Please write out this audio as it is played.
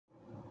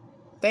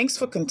Thanks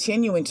for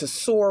continuing to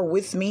soar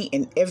with me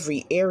in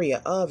every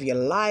area of your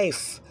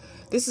life.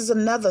 This is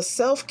another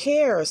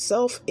self-care,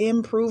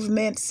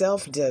 self-improvement,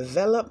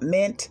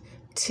 self-development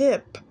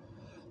tip.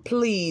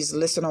 Please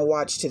listen or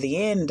watch to the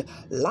end.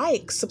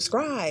 Like,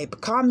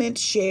 subscribe, comment,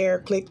 share,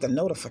 click the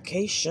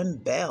notification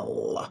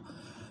bell.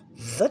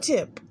 The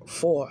tip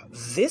for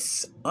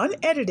this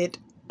unedited,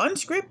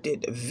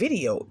 unscripted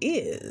video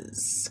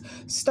is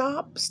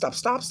stop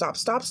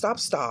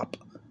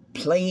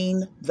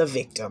playing the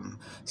victim.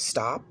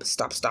 Stop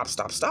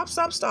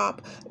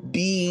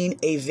being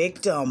a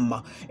victim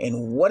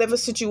in whatever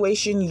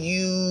situation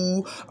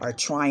you are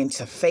trying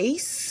to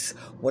face,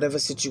 whatever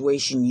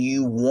situation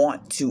you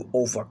want to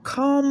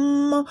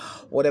overcome,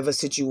 whatever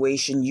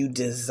situation you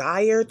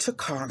desire to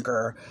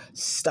conquer.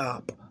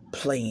 Stop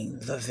playing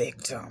the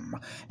victim.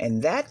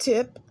 And that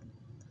tip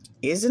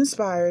is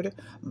inspired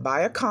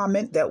by a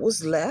comment that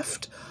was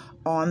left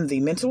on the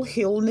Mental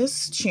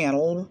Illness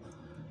channel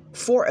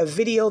for a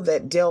video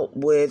that dealt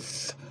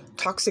with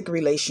toxic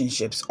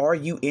relationships. Are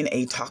you in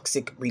a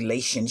toxic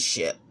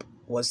relationship?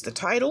 Was the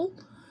title.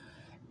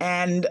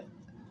 And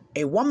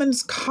a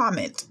woman's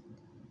comment,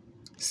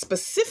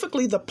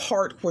 specifically the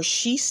part where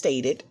she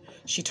stated,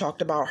 she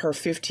talked about her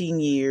 15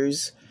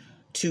 years,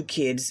 2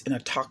 kids in a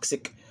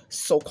toxic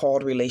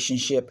so-called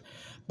relationship.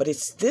 But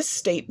it's this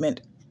statement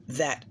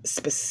that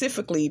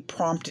specifically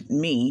prompted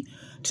me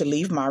to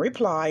leave my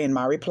reply, and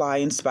my reply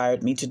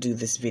inspired me to do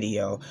this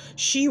video.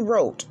 She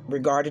wrote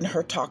regarding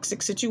her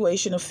toxic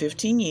situation of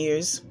 15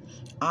 years,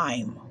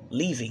 "I'm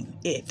leaving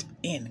it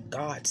in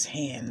God's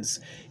hands.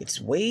 It's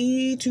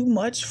way too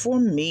much for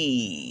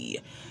me."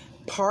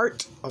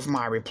 Part of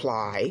my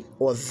reply,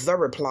 or the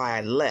reply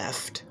I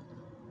left,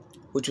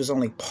 which was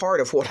only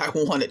part of what I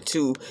wanted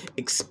to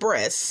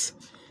express,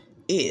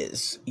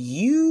 is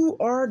you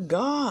are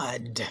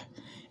God.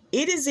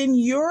 It is in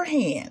your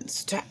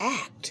hands to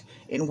act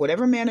in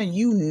whatever manner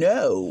you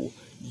know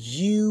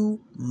you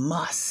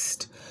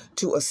must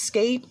to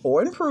escape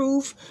or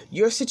improve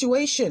your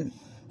situation.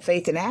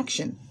 Faith in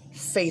action,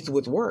 faith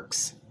with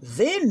works.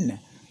 Then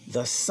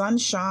the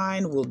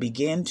sunshine will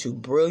begin to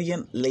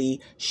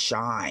brilliantly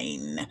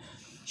shine.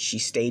 She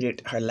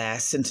stated her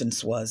last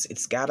sentence was,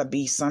 "It's gotta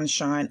be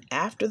sunshine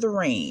after the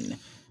rain."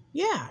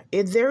 Yeah,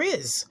 there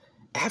is.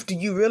 After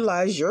you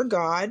realize you're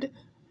God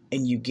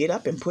and you get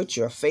up and put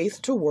your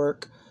faith to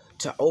work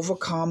to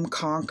overcome,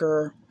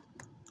 conquer,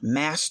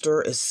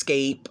 master,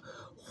 escape,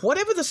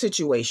 whatever the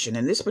situation.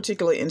 In this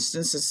particular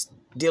instance, it's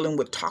dealing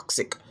with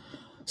toxic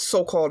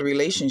so-called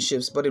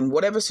relationships, but in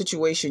whatever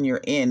situation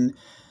you're in,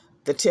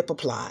 the tip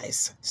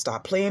applies.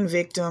 Stop playing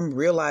victim,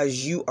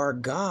 realize you are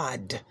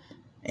God,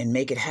 and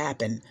make it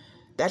happen.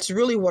 That's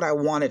really what I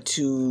wanted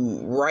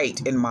to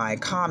write in my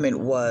comment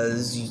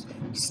was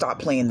stop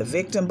playing the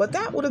victim, but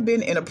that would have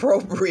been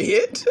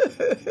inappropriate.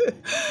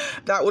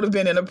 That would have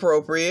been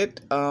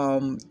inappropriate,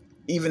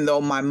 even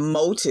though my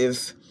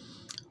motive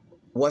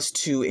was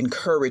to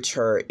encourage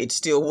her. It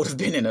still would have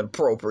been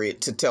inappropriate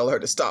to tell her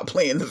to stop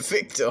playing the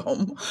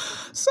victim.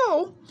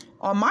 So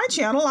on my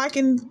channel, I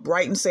can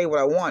write and say what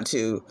I want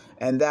to,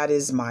 and that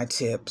is my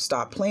tip.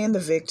 Stop playing the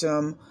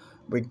victim,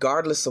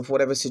 regardless of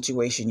whatever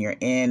situation you're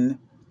in.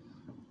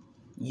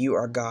 You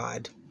are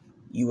God.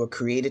 You were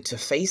created to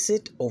face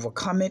it,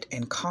 overcome it,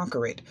 and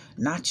conquer it,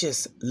 not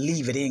just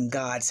leave it in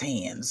God's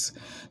hands.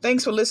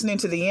 Thanks for listening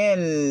to the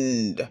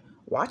end,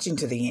 watching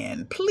to the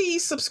end.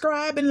 Please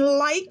subscribe and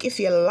like if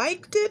you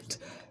liked it.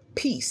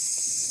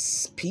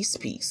 Peace, peace,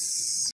 peace.